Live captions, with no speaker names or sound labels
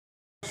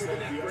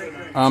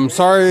I'm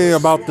sorry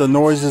about the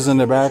noises in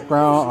the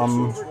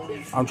background.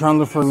 I'm trying to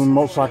look for the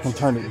remote so I can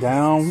turn it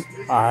down.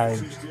 I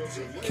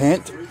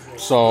can't,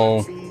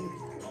 so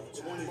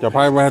you'll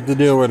probably have to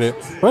deal with it.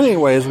 But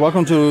anyways,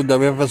 welcome to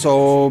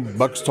WFSO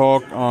Bucks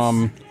Talk.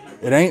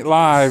 It ain't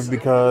live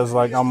because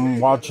like I'm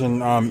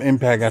watching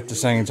Impact at the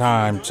same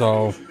time,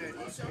 so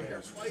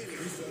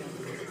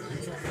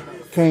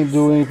can't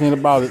do anything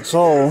about it.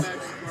 So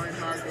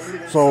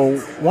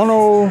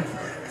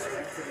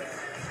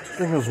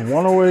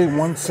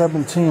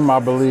 108-117, I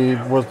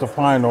believe, was the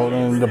final,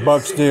 and the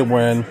Bucks did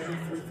win.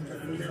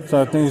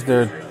 So I think it's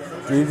their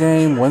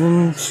 3-game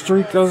winning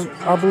streak,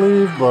 I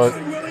believe, but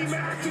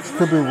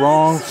could be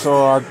wrong.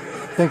 So I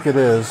think it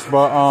is.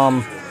 But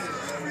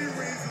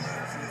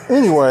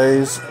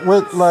anyways,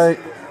 with like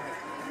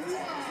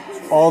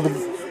all the,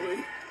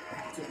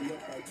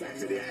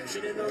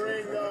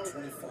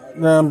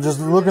 I'm just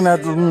looking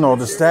at the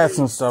the stats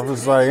and stuff.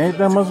 It's like ain't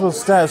that much of a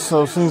stats.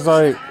 So it seems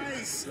like.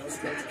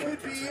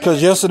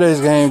 Because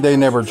yesterday's game, they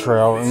never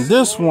trailed. And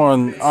this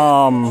one,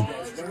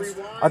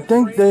 I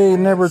think they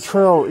never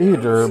trailed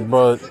either.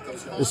 But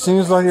it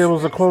seems like it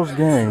was a close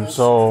game.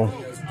 So,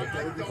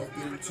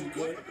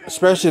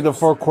 especially the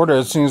fourth quarter,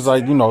 it seems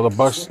like, the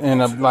Bucks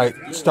end up, like,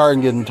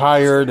 starting getting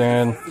tired.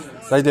 And,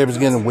 like, they was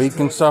getting weak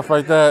and stuff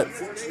like that.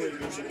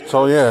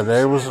 So, yeah,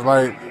 they was,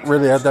 like,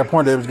 really at that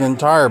point, they was getting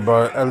tired.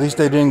 But at least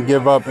they didn't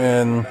give up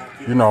and,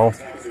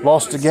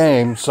 lost the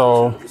game.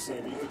 So,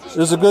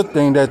 it's a good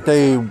thing that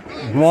they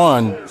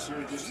won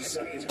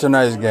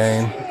tonight's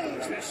game.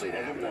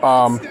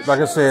 Like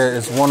I said,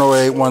 it's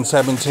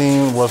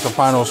 108-117 was the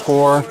final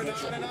score.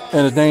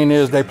 And the thing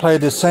is, they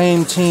played the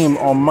same team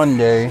on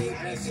Monday.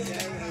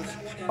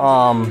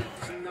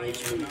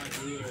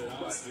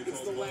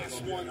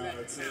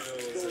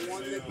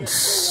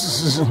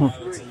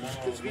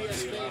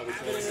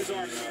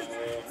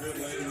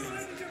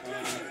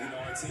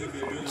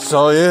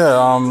 So yeah,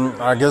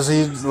 I guess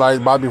he's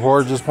like Bobby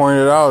Ford just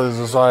pointed out. It's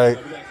just like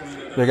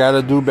they got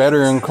to do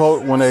better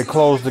when they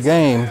close the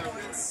game.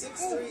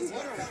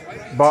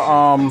 But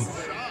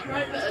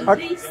at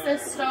least they're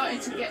starting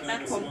to get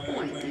back on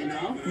point,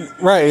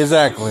 Right,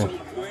 exactly. And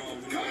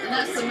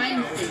that's the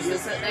main thing,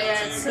 was that they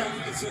had some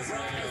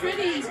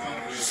pretty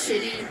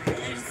shitty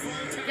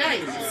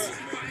games,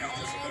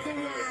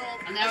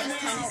 and now it's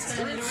time to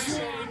turn it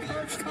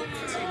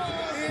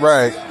around.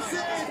 Right.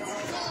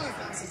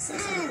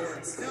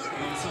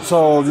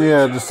 So,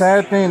 yeah, the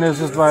sad thing is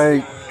just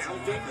like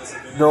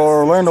the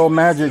Orlando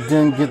Magic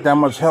didn't get that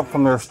much help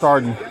from their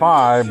starting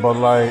five, but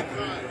like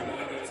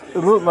it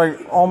looked like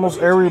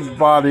almost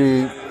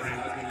everybody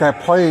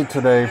that played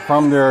today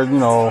from their,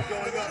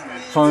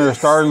 from their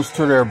starters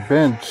to their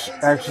bench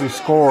actually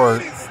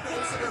scored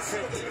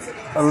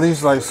at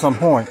least like some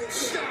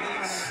points.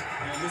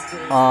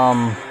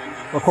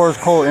 Of course,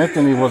 Cole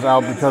Anthony was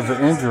out because of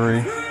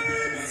injury.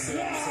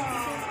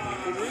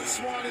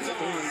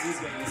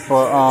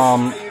 But,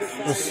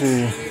 let's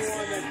see.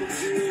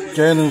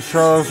 Jalen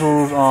Suggs,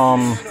 who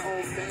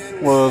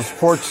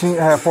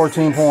had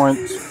 14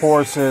 points,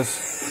 4 assists,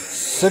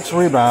 6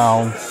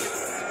 rebounds,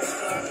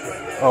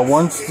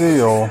 1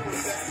 steal,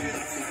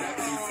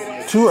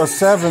 2 of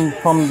 7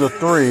 from the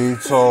 3.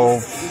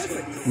 So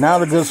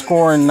not a good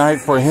scoring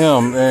night for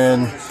him,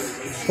 and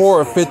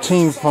 4 of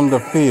 15 from the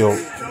field.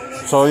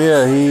 So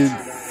yeah, he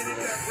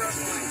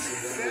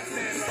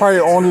probably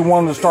only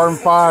one of the starting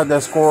 5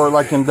 that scored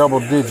like in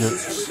double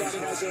digits.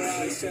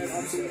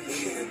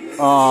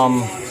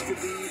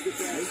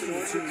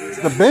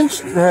 The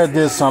bench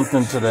did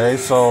something today,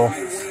 so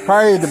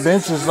probably the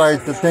bench is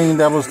like the thing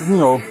that was,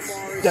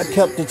 that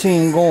kept the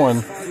team going.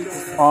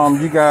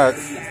 You got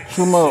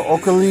Chuma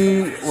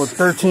Okoli with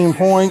 13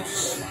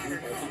 points.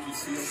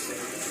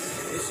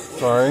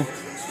 Sorry.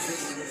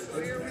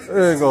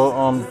 There you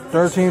go.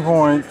 13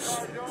 points,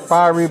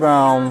 5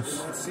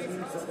 rebounds,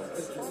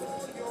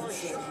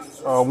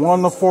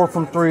 1 of 4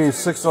 from 3,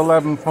 6 of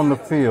 11 from the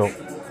field.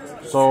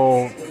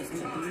 So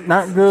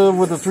not good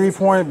with the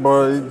 3-point,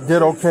 but it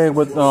did okay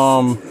with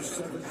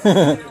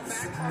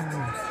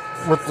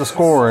with the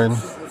scoring.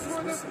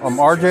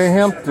 RJ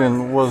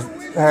Hampton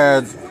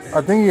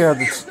I think he had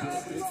this.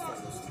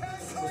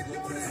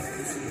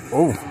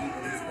 Oh.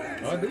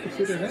 I didn't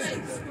see that.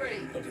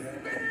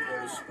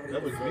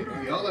 That was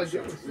me. All I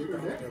did was see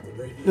that.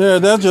 Yeah,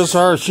 that's just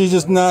her. She's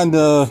just not in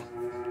the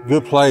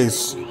good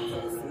place.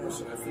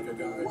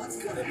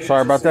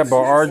 Sorry about that,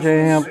 but RJ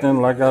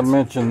Hampton, like I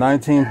mentioned,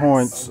 19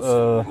 points,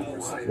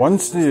 1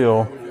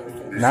 steal,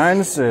 9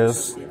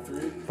 assists,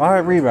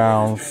 5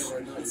 rebounds,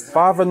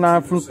 5 of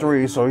 9 from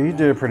 3, so he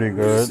did pretty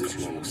good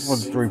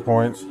with 3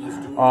 points.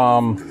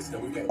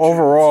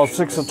 Overall,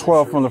 6 of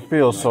 12 from the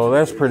field, so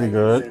that's pretty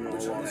good.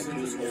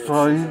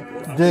 So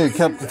he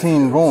kept the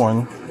team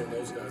going.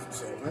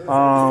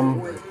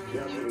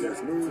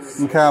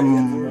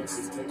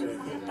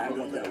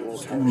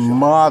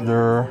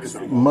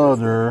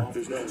 Mother,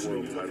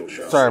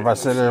 sorry if I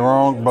said it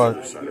wrong,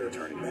 but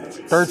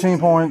 13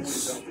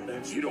 points,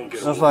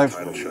 that's like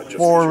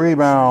 4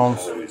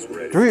 rebounds,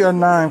 3 of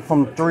 9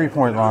 from the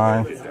 3-point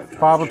line,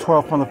 5 of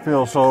 12 from the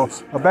field. So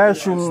a bad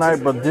shooting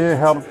night, but did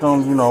help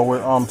them, you know,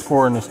 with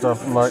scoring and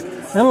stuff.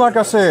 And like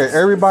I said,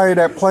 everybody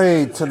that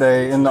played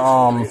today in the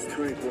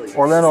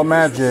Orlando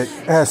Magic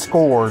has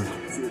scored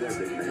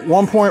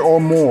 1 point or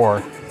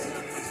more.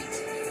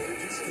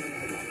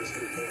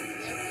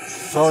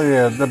 So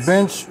yeah, the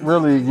bench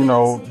really, you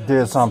know,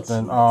 did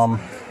something.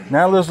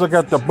 Now let's look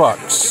at the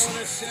Bucks.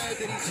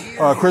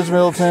 Chris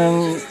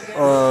Middleton,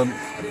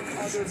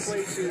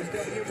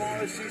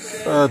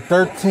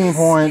 13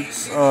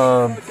 points,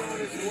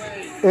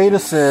 8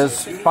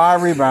 assists,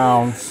 5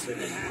 rebounds,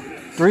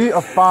 3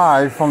 of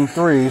 5 from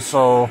 3.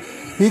 So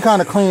he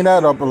kind of cleaned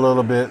that up a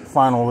little bit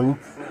finally.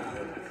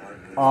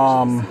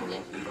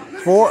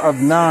 4 of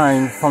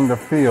 9 from the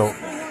field.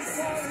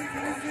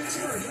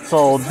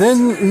 So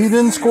he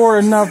didn't score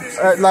enough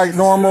like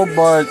normal,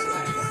 but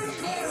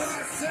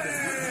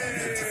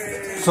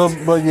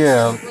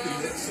yeah,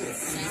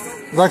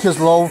 like his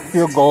low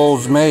field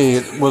goals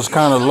made was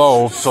kind of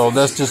low. So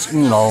that's just,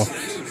 you know,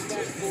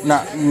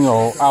 not, you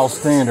know,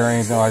 outstanding or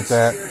anything like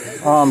that.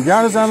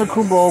 Giannis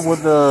Antetokounmpo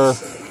with the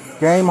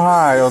game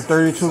high of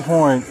 32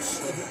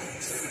 points.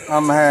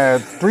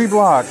 Had 3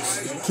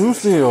 blocks, 2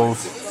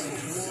 steals,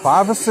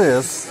 5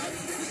 assists.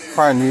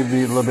 Probably need to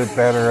be a little bit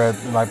better at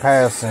like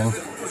passing.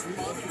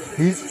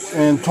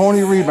 And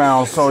 20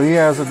 rebounds, so he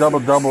has a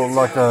double-double.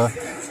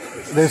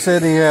 They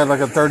said he had like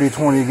a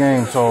 30-20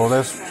 game, so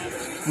that's,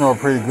 you know,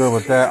 pretty good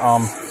with that.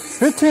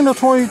 15 of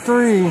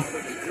 23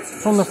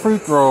 from the free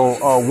throw,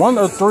 1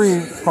 of 3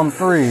 from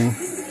 3,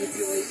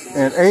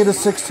 and 8 of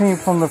 16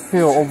 from the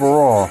field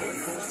overall.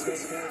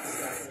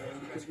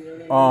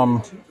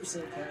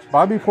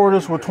 Bobby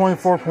Portis with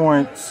 24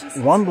 points,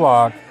 1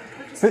 block,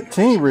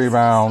 15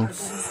 rebounds,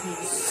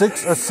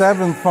 6 of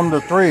 7 from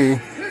the 3.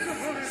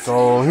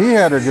 So he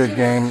had a good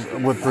game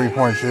with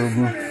 3-point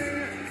shooting.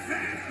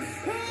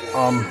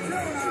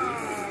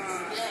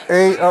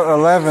 8 of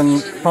 11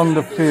 from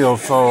the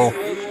field, so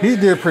he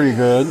did pretty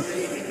good.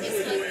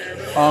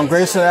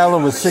 Grayson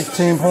Allen with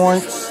 16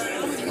 points,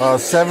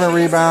 7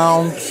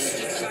 rebounds.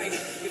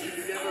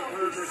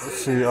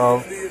 Let's see.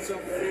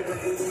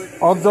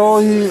 Although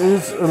he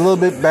is a little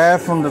bit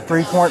bad from the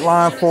 3-point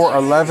line,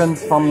 4-11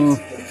 from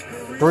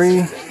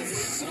 3.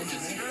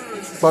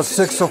 But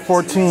 6 of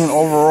 14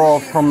 overall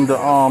from the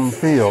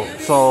field.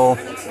 So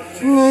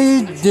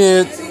he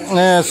did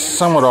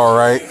somewhat all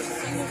right.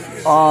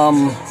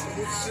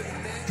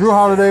 Drew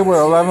Holiday with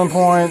 11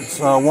 points,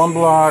 1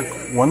 block,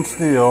 1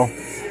 steal,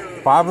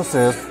 5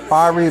 assists,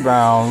 5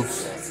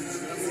 rebounds,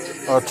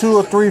 2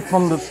 or 3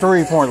 from the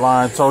 3-point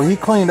line. So he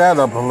cleaned that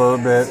up a little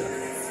bit.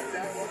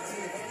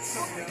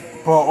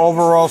 For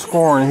overall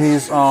scoring,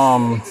 he's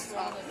 4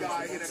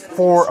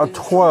 of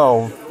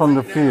 12 from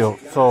the field.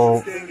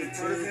 So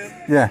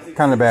yeah,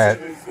 kind of bad.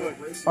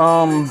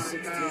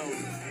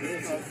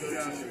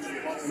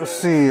 Let's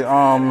see.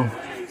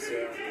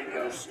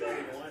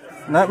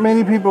 Not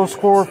many people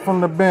scored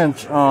from the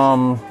bench.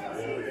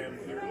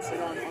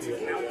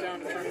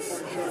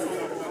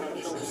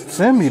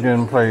 Simi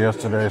didn't play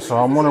yesterday, so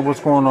I wonder what's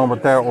going on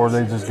with that, or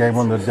they just gave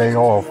him the day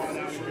off.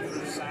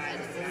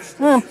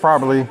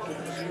 Probably.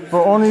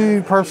 But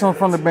only person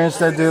from the bench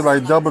that did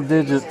like double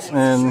digits,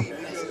 and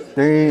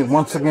they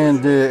once again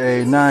did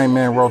a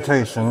 9-man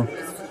rotation.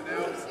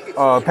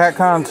 Pat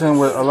Connaughton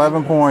with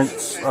 11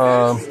 points.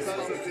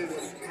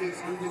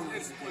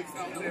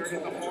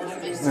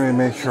 Let me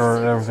make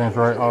sure everything's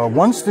right.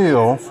 1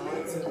 steal.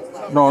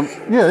 No,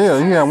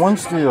 yeah, 1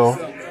 steal.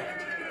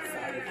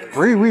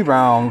 3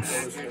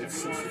 rebounds.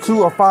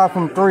 2 of 5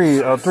 from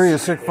 3. 3 of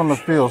 6 from the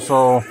field.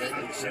 So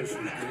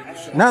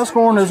not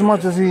scoring as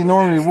much as he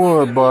normally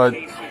would, but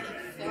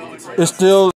it's still